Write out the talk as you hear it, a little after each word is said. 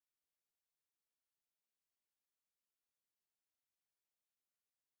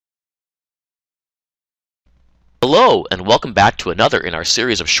Hello, and welcome back to another in our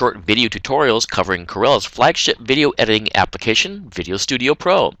series of short video tutorials covering Corel's flagship video editing application, VideoStudio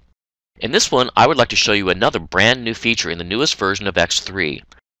Pro. In this one, I would like to show you another brand new feature in the newest version of X3.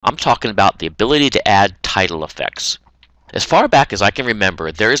 I'm talking about the ability to add title effects. As far back as I can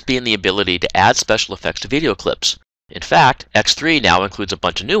remember, there has been the ability to add special effects to video clips. In fact, X3 now includes a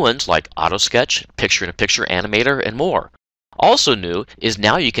bunch of new ones like Auto Sketch, Picture-in-a-Picture Animator, and more. Also new is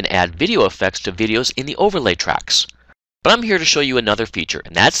now you can add video effects to videos in the overlay tracks. But I'm here to show you another feature,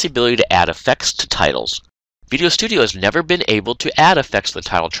 and that's the ability to add effects to titles. VideoStudio has never been able to add effects to the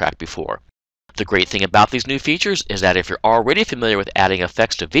title track before. The great thing about these new features is that if you're already familiar with adding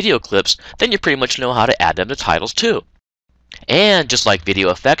effects to video clips, then you pretty much know how to add them to titles too. And just like video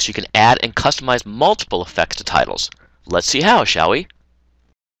effects, you can add and customize multiple effects to titles. Let's see how, shall we?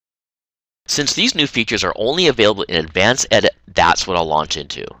 Since these new features are only available in Advanced Edit, that's what I'll launch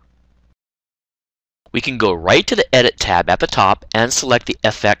into. We can go right to the Edit tab at the top and select the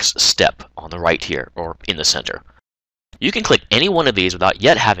FX step on the right here, or in the center. You can click any one of these without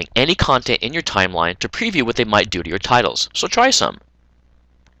yet having any content in your timeline to preview what they might do to your titles, so try some.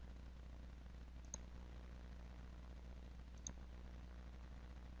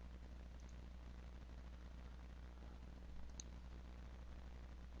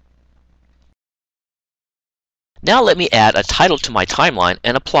 Now let me add a title to my timeline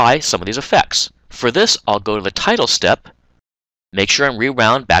and apply some of these effects. For this, I'll go to the title step, make sure I'm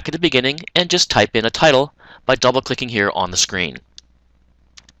rewound back at the beginning, and just type in a title by double-clicking here on the screen.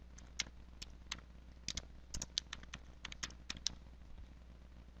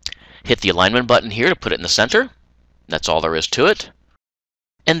 Hit the alignment button here to put it in the center. That's all there is to it.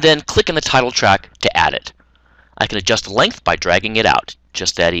 And then click in the title track to add it. I can adjust the length by dragging it out,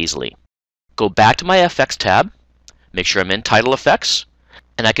 just that easily. Go back to my FX tab. Make sure I'm in Title Effects,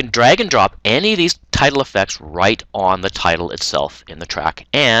 and I can drag and drop any of these title effects right on the title itself in the track,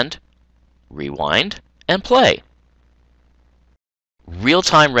 and rewind and play.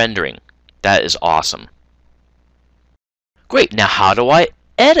 Real-time rendering. That is awesome. Great, now how do I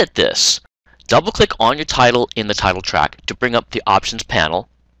edit this? Double-click on your title in the title track to bring up the Options panel,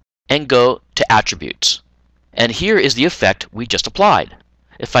 and go to Attributes. And here is the effect we just applied.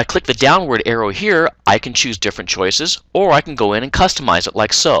 If I click the downward arrow here, I can choose different choices, or I can go in and customize it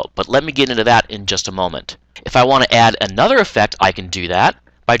like so, but let me get into that in just a moment. If I want to add another effect, I can do that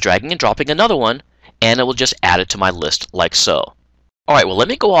by dragging and dropping another one, and it will just add it to my list like so. Alright, well let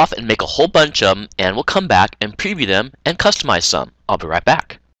me go off and make a whole bunch of them, and we'll come back and preview them and customize some. I'll be right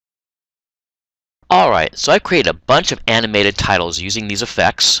back. Alright, so I've created a bunch of animated titles using these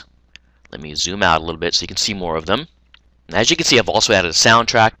effects. Let me zoom out a little bit so you can see more of them. As you can see, I've also added a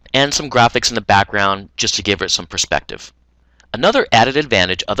soundtrack and some graphics in the background just to give it some perspective. Another added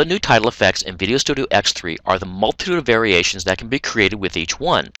advantage of the new title effects in VideoStudio X3 are the multitude of variations that can be created with each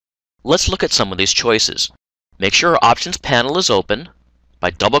one. Let's look at some of these choices. Make sure our Options panel is open by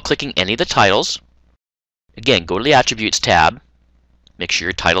double-clicking any of the titles. Again, go to the Attributes tab. Make sure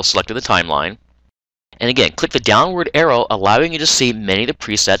your title is selected in the timeline. And again, click the downward arrow, allowing you to see many of the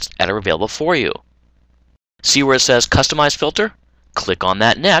presets that are available for you. See where it says Customize Filter? Click on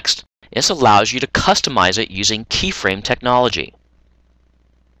that next. This allows you to customize it using keyframe technology.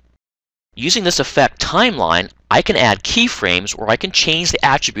 Using this effect timeline, I can add keyframes where I can change the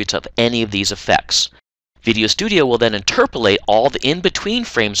attributes of any of these effects. VideoStudio will then interpolate all the in-between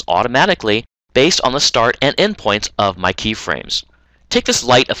frames automatically based on the start and end points of my keyframes. Take this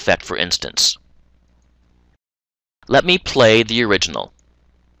light effect for instance. Let me play the original.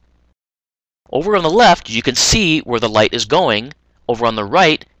 Over on the left, you can see where the light is going. Over on the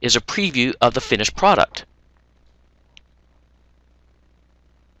right is a preview of the finished product.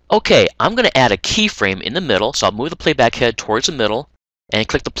 Okay, I'm going to add a keyframe in the middle, so I'll move the playback head towards the middle and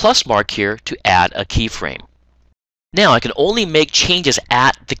click the plus mark here to add a keyframe. Now I can only make changes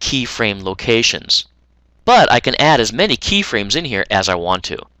at the keyframe locations, but I can add as many keyframes in here as I want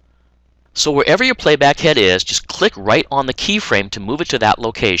to. So wherever your playback head is, just click right on the keyframe to move it to that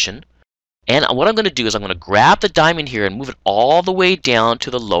location. And what I'm going to do is I'm going to grab the diamond here and move it all the way down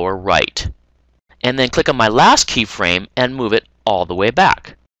to the lower right. And then click on my last keyframe and move it all the way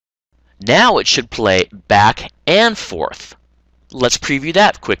back. Now it should play back and forth. Let's preview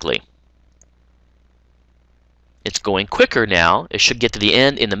that quickly. It's going quicker now. It should get to the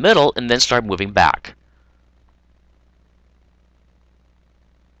end in the middle and then start moving back.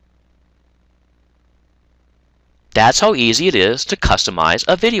 That's how easy it is to customize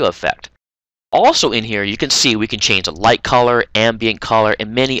a video effect. Also in here, you can see we can change the light color, ambient color,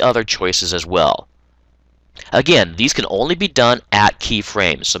 and many other choices as well. Again, these can only be done at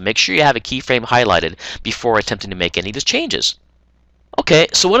keyframes, so make sure you have a keyframe highlighted before attempting to make any of these changes. Okay,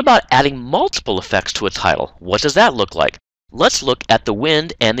 so what about adding multiple effects to a title? What does that look like? Let's look at the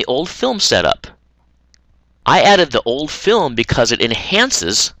wind and the old film setup. I added the old film because it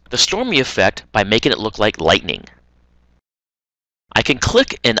enhances the stormy effect by making it look like lightning. I can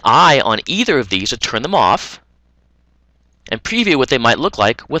click an eye on either of these to turn them off and preview what they might look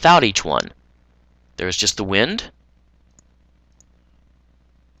like without each one. There's just the wind.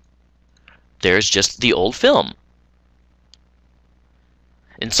 There's just the old film.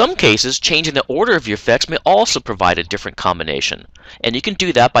 In some cases, changing the order of your effects may also provide a different combination, and you can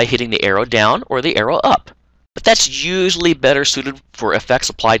do that by hitting the arrow down or the arrow up. But that's usually better suited for effects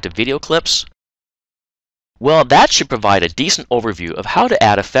applied to video clips. Well, that should provide a decent overview of how to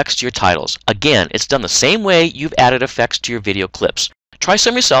add effects to your titles. Again, it's done the same way you've added effects to your video clips. Try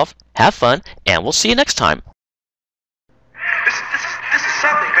some yourself, have fun, and we'll see you next time. This is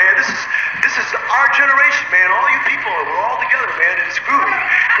something, man. This is our generation, man. All you people, we're all together, man. It's groovy.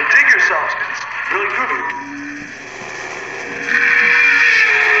 And dig yourselves, 'cause it's really groovy.